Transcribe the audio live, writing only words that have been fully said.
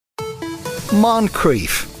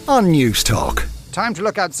Moncrief on News Talk. Time to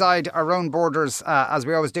look outside our own borders, as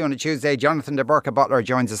we always do on a Tuesday. Jonathan deBurca Butler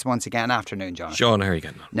joins us once again. Afternoon, Jonathan. Sean, how are you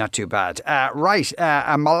getting on? Not too bad.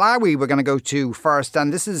 Malawi we're going to go to first,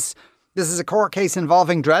 and this is a court case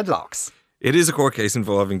involving dreadlocks. It is a court case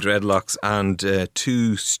involving dreadlocks and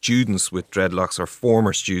two students with dreadlocks, or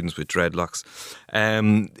former students with dreadlocks.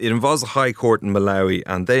 It involves the High Court in Malawi,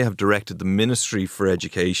 and they have directed the Ministry for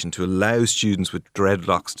Education to allow students with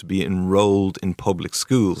dreadlocks to be enrolled in public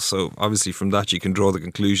schools. So obviously from that you can draw the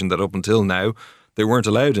conclusion that up until now they weren't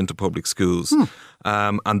allowed into public schools.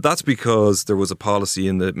 And that's because there was a policy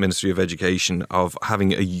in the Ministry of Education of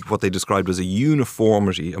having what they described as a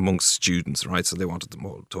uniformity amongst students, right? So they wanted them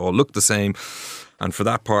all to all look the same. And for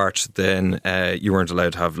that part, then you weren't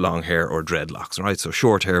allowed to have long hair or dreadlocks, right? So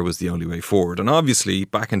short hair was the only way forward. And obviously,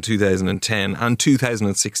 back in 2010 and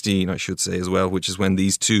 2016, I should say as well, which is when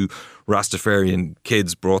these two Rastafarian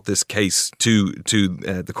kids brought this case to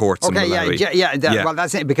the courts in Malawi. Well,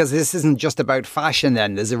 that's it, because this isn't just about fashion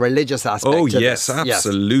then. There's a religious aspect to yes, this.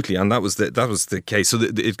 Absolutely. And that was the case. So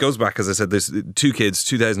it goes back, as I said, there's two kids,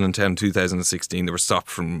 2010, 2016, they were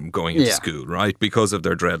stopped from going into school, right? Because of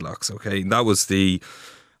their dreadlocks, okay? That was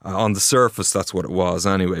on the surface, that's what it was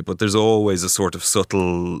anyway. But there's always a sort of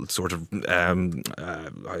subtle, not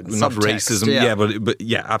racism, but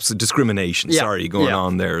absolute discrimination. Going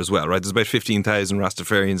on there as well, right? There's about 15,000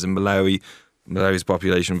 Rastafarians in Malawi. Malawi's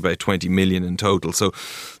population about 20 million in total, so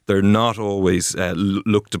they're not always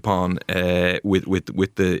looked upon in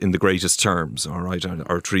the greatest terms, all right,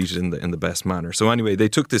 or treated in the best manner. So anyway, they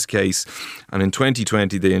took this case, and in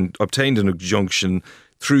 2020 they obtained an injunction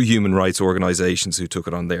through human rights organisations who took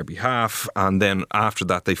it on their behalf, and then after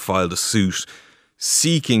that they filed a suit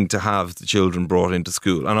seeking to have the children brought into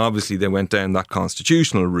school. And obviously they went down that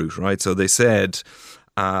constitutional route, right? So they said,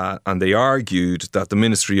 and they argued that the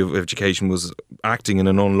Ministry of Education was acting in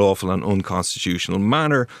an unlawful and unconstitutional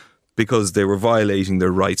manner because they were violating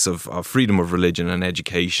their rights of freedom of religion and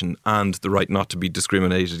education, and the right not to be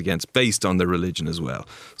discriminated against based on their religion as well.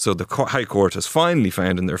 So the High Court has finally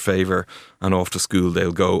found in their favour, and off to school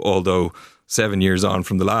they'll go, although 7 years on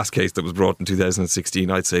from the last case that was brought in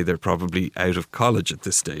 2016, I'd say they're probably out of college at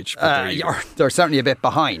this stage. They're certainly a bit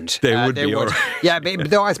behind. They would be. Yeah,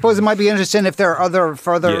 though I suppose it might be interesting if there are other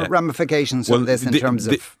further ramifications of this in terms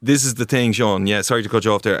of... This is the thing, Sean. Yeah, sorry to cut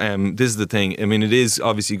you off there. This is the thing. I mean, it is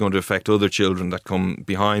obviously going to affect other children that come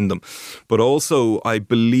behind them. But also, I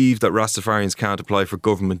believe that Rastafarians can't apply for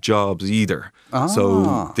government jobs either.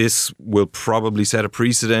 So this will probably set a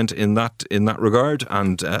precedent in that regard,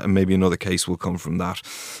 and maybe another case will come from that.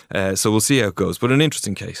 So we'll see how it goes. But an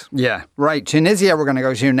interesting case. Yeah, right. Tunisia we're going to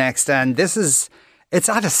go to next, and it's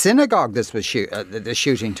at a synagogue this was the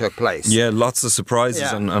shooting took place. Yeah, lots of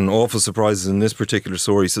surprises and awful surprises in this particular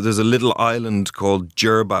story. So there's a little island called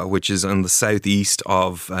Djerba, which is on the southeast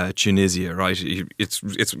of Tunisia, right?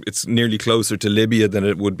 It's nearly closer to Libya than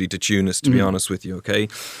it would be to Tunis, to be honest with you, okay?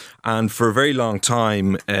 And for a very long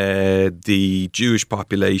time, the Jewish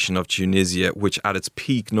population of Tunisia, which at its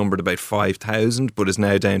peak numbered about 5,000, but is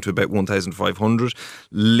now down to about 1,500,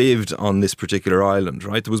 lived on this particular island,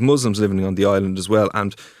 right? There was Muslims living on the island as well.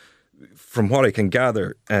 And from what I can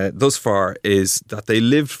gather thus far is that they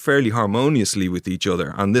lived fairly harmoniously with each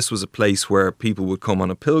other. And this was a place where people would come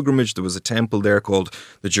on a pilgrimage. There was a temple there called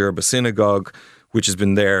the Djerba Synagogue, which has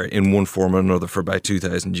been there in one form or another for about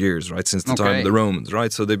 2,000 years, right, since the time of the Romans,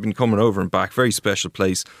 right? So they've been coming over and back, very special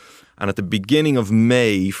place. And at the beginning of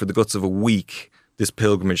May, for the guts of a week, this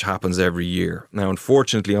pilgrimage happens every year. Now,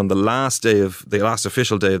 unfortunately, on the last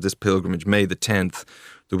official day of this pilgrimage, May the 10th,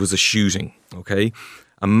 there was a shooting, okay?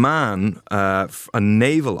 A man, a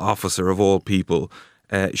naval officer of all people,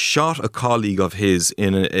 shot a colleague of his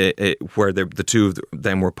in where the two of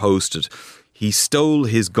them were posted. He stole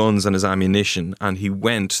his guns and his ammunition, and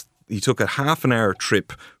he took a half an hour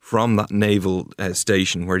trip from that naval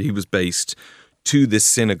station where he was based to this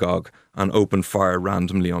synagogue and opened fire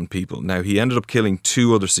randomly on people. Now, he ended up killing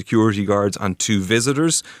 2 other security guards and 2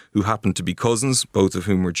 visitors who happened to be cousins, both of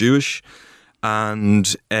whom were Jewish. And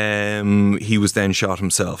he was then shot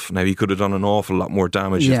himself. Now, he could have done an awful lot more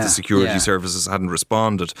damage if the security services hadn't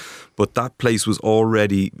responded. But that place was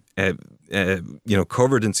already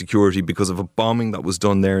covered in security because of a bombing that was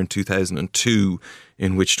done there in 2002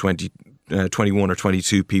 in which 21 or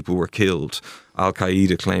 22 people were killed.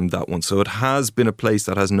 Al-Qaeda claimed that one. So it has been a place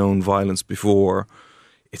that has known violence before.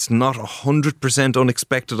 It's not 100%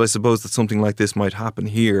 unexpected, I suppose, that something like this might happen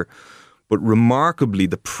here. But remarkably,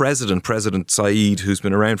 the President Saeed, who's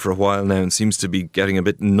been around for a while now and seems to be getting a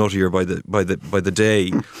bit nuttier by the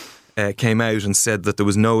day, came out and said that there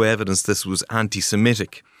was no evidence this was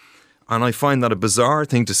anti-Semitic. And I find that a bizarre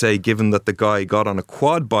thing to say, given that the guy got on a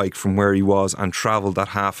quad bike from where he was and travelled that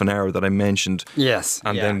half an hour that I mentioned. Yes.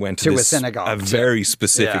 And then went to a synagogue. A very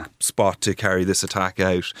specific spot to carry this attack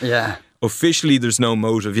out. Yeah. Officially, there's no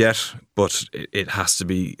motive yet, but it has to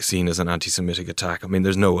be seen as an anti-Semitic attack. I mean,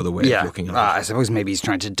 there's no other way of looking at it. I suppose maybe he's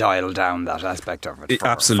trying to dial down that aspect of it.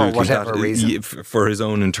 Absolutely. For whatever reason. For his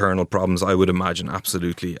own internal problems, I would imagine,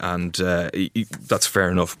 absolutely. And that's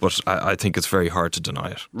fair enough, but I think it's very hard to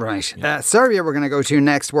deny it. Right. Yeah. Serbia we're going to go to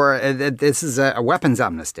next, where this is a weapons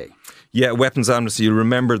amnesty. Yeah, weapons amnesty. You'll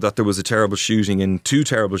remember that there was a terrible shooting, two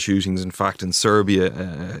terrible shootings, in fact, in Serbia,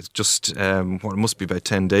 it must be about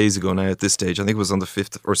 10 days ago now at this stage. I think it was on the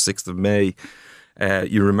 5th or 6th of May.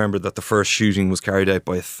 You remember that the first shooting was carried out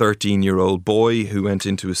by a 13-year-old boy who went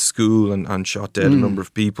into a school and shot dead a number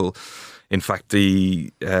of people. In fact,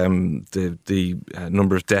 the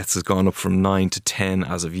number of deaths has gone up from 9 to 10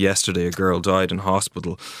 as of yesterday. A girl died in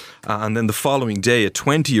hospital. And then the following day, a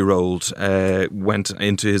 20-year-old went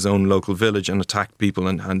into his own local village and attacked people,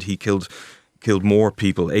 and he killed more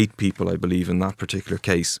people, 8 people, I believe, in that particular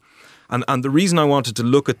case. And the reason I wanted to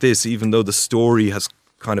look at this, even though the story has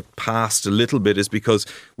kind of passed a little bit, is because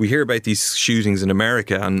we hear about these shootings in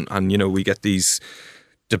America and you know, we get these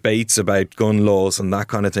debates about gun laws and that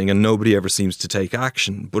kind of thing, and nobody ever seems to take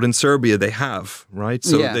action. But in Serbia, they have, right?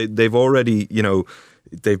 So they've already, you know,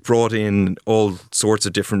 they've brought in all sorts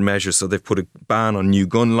of different measures. So they've put a ban on new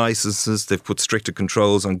gun licenses. They've put stricter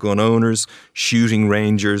controls on gun owners, shooting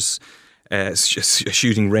ranges, and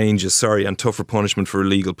tougher punishment for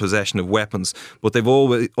illegal possession of weapons. But they've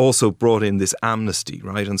also brought in this amnesty,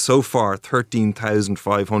 right? And so far,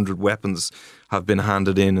 13,500 weapons have been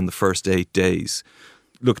handed in the first 8 days.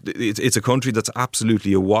 Look, it's a country that's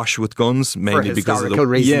absolutely awash with guns, mainly because of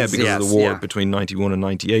the war between 91 and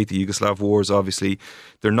 98, the Yugoslav wars. Obviously,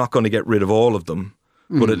 they're not going to get rid of all of them,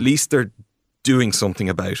 but at least they're doing something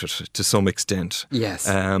about it to some extent. Yes.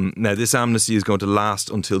 Now, this amnesty is going to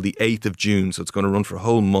last until the 8th of June, so it's going to run for a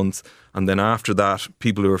whole month. And then after that,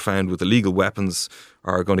 people who are found with illegal weapons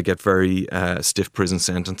are going to get very stiff prison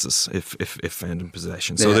sentences if found in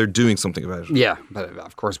possession. So they're doing something about it. Yeah, but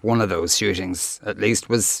of course, one of those shootings, at least,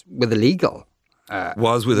 was with illegal. I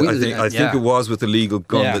think it was with illegal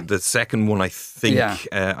gun. Yeah. The second one, I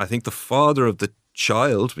think the father of the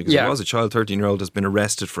child, because it was a child, 13-year-old, has been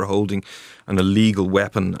arrested for holding an illegal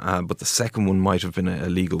weapon, but the second one might have been a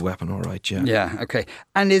legal weapon, all right, yeah, okay.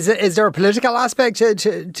 And is there a political aspect to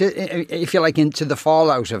if you like, into the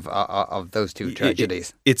fallout of those two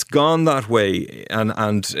tragedies? It's gone that way,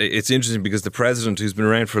 and it's interesting because the president, who's been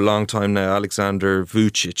around for a long time now, Alexander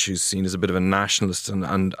Vučić, who's seen as a bit of a nationalist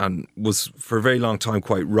and was for a very long time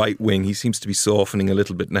quite right-wing, he seems to be softening a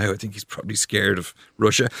little bit now. I think he's probably scared of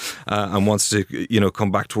Russia and wants to, you know,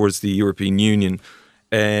 come back towards the European Union.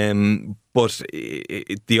 But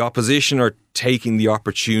the opposition are taking the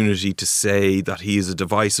opportunity to say that he is a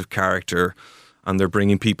divisive character, and they're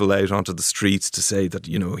bringing people out onto the streets to say that,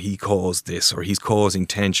 you know, he caused this or he's causing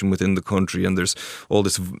tension within the country, and there's all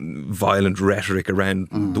this violent rhetoric around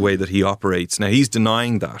the way that he operates. Now, he's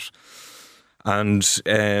denying that. And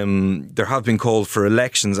there have been called for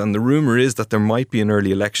elections, and the rumour is that there might be an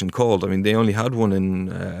early election called. I mean, they only had one in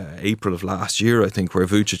April of last year, I think, where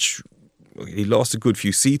Vučić, he lost a good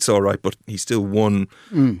few seats, all right, but he still won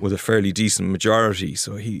with a fairly decent majority.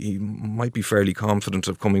 So he might be fairly confident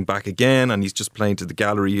of coming back again, and he's just playing to the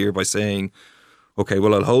gallery here by saying, OK,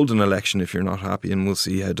 well, I'll hold an election if you're not happy, and we'll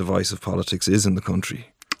see how divisive politics is in the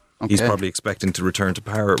country. Okay. He's probably expecting to return to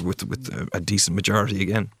power with a decent majority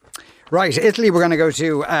again. Right, Italy we're going to go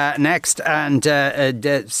to next, and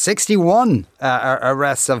 61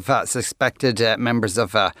 arrests of suspected members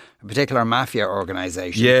of a particular mafia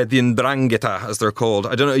organisation. Yeah, the 'Ndrangheta, as they're called.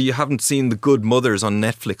 I don't know, you haven't seen The Good Mothers on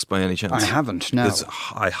Netflix by any chance? I haven't, no.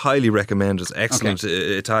 I highly recommend it. It's excellent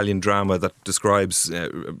Italian drama that describes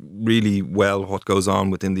really well what goes on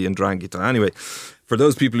within the 'Ndrangheta. Anyway, for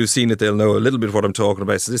those people who've seen it, they'll know a little bit what I'm talking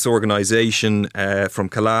about. So this organisation from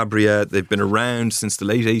Calabria, they've been around since the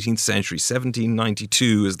late 18th century.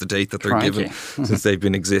 1792 is the date that they're given since they've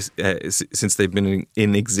been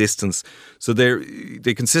in existence. So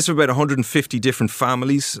they consist of about 150 different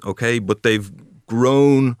families, okay, but they've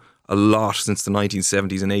grown a lot since the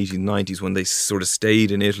 1970s and 1890s when they sort of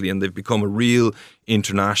stayed in Italy, and they've become a real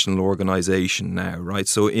international organisation now, right?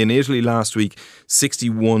 So in Italy last week,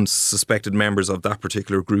 61 suspected members of that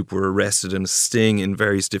particular group were arrested in a sting in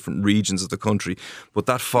various different regions of the country. But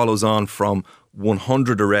that follows on from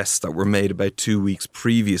 100 arrests that were made about 2 weeks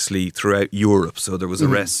previously throughout Europe. So there was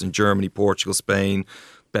arrests in Germany, Portugal, Spain,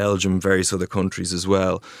 Belgium, various other countries as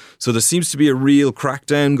well. So there seems to be a real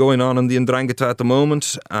crackdown going on in the 'Ndrangheta at the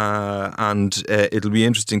moment, and it'll be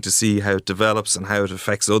interesting to see how it develops and how it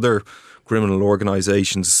affects other criminal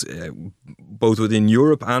organisations, both within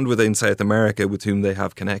Europe and within South America, with whom they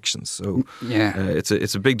have connections. So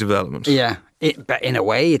it's a big development. Yeah, but in a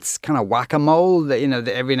way, it's kind of whack-a-mole.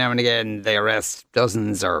 Every now and again they arrest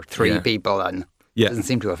dozens or three people, and it doesn't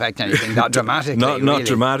seem to affect anything that dramatically. Not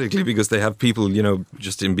dramatically, because they have people,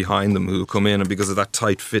 just in behind them who come in, and because of that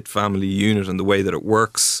tight fit family unit and the way that it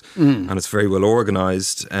works, and it's very well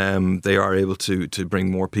organised, they are able to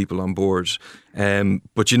bring more people on board.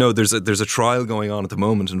 But there's a trial going on at the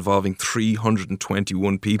moment involving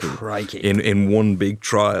 321 people in one big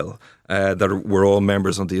trial. That were all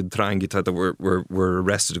members of the 'Ndrangheta that were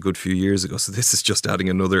arrested a good few years ago. So this is just adding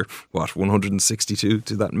another, 162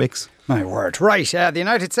 to that mix. My word. Right, the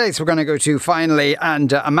United States we're going to go to finally,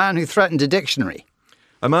 and a man who threatened a dictionary.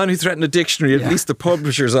 A man who threatened a dictionary, at least the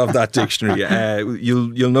publishers of that dictionary.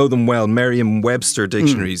 You'll know them well, Merriam-Webster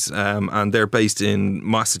dictionaries, and they're based in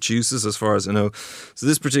Massachusetts, as far as I know. So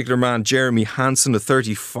this particular man, Jeremy Hansen, a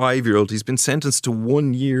 35-year-old, he's been sentenced to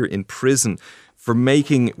 1 year in prison for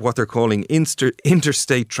making what they're calling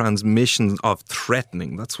interstate transmission of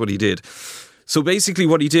threatening. That's what he did. So basically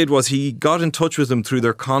what he did was he got in touch with them through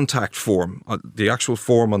their contact form, the actual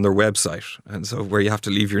form on their website, and so where you have to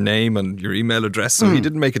leave your name and your email address. So he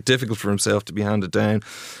didn't make it difficult for himself to be handed down.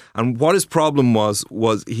 And what his problem was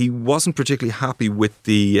he wasn't particularly happy with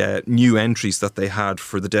the new entries that they had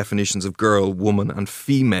for the definitions of girl, woman and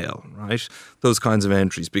female, right? Those kinds of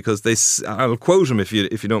entries, because I'll quote him if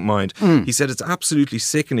you don't mind. He said, "It's absolutely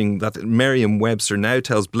sickening that Merriam-Webster now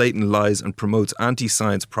tells blatant lies and promotes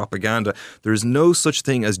anti-science propaganda. There is no such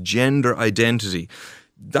thing as gender identity."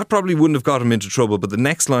 That probably wouldn't have got him into trouble, but the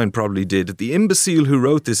next line probably did. "The imbecile who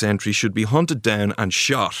wrote this entry should be hunted down and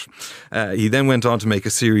shot." He then went on to make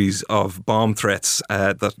a series of bomb threats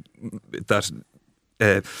that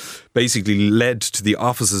basically led to the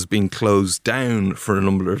offices being closed down for a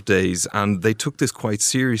number of days, and they took this quite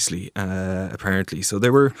seriously, apparently. So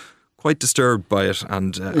they were quite disturbed by it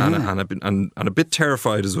and a bit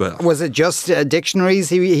terrified as well. Was it just dictionaries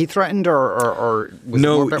he threatened, or was it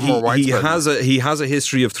a bit more widespread? He has a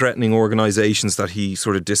history of threatening organisations that he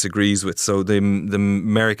sort of disagrees with. So the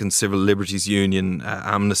American Civil Liberties Union,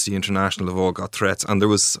 Amnesty International have all got threats, and there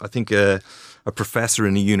was, I think, a professor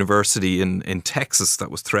in a university in Texas that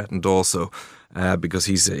was threatened also. Because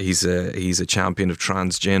he's a champion of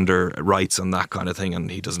transgender rights and that kind of thing, and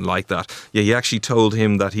he doesn't like that. Yeah, he actually told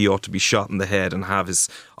him that he ought to be shot in the head and have his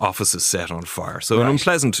offices set on fire. So an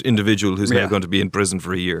unpleasant individual who's now going to be in prison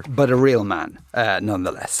for a year. But a real man,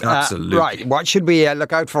 nonetheless. Absolutely. Right, what should we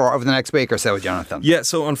look out for over the next week or so, Jonathan? Yeah,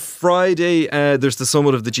 so on Friday, there's the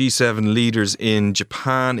summit of the G7 leaders in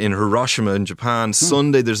Japan, in Hiroshima in Japan.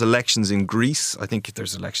 Sunday, there's elections in Greece. I think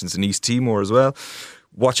there's elections in East Timor as well.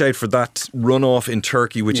 Watch out for that runoff in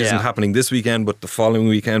Turkey, which isn't happening this weekend, but the following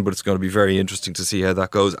weekend. But it's going to be very interesting to see how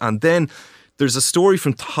that goes. And then there's a story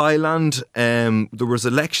from Thailand. There was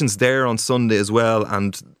elections there on Sunday as well.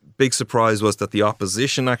 And big surprise was that the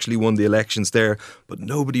opposition actually won the elections there. But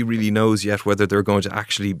nobody really knows yet whether they're going to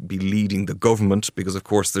actually be leading the government, because, of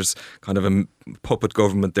course, there's kind of a puppet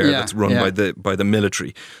government there that's run by the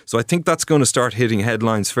military. So I think that's going to start hitting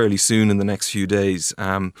headlines fairly soon in the next few days.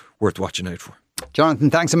 Worth watching out for. Jonathan,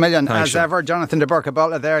 thanks a million. Thanks, as ever, Jonathan deBurca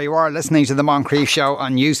Butler, there you are, listening to the Moncrief Show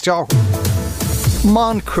on News Talk.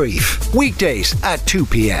 Moncrief, weekdays at 2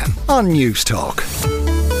 p.m. on News Talk.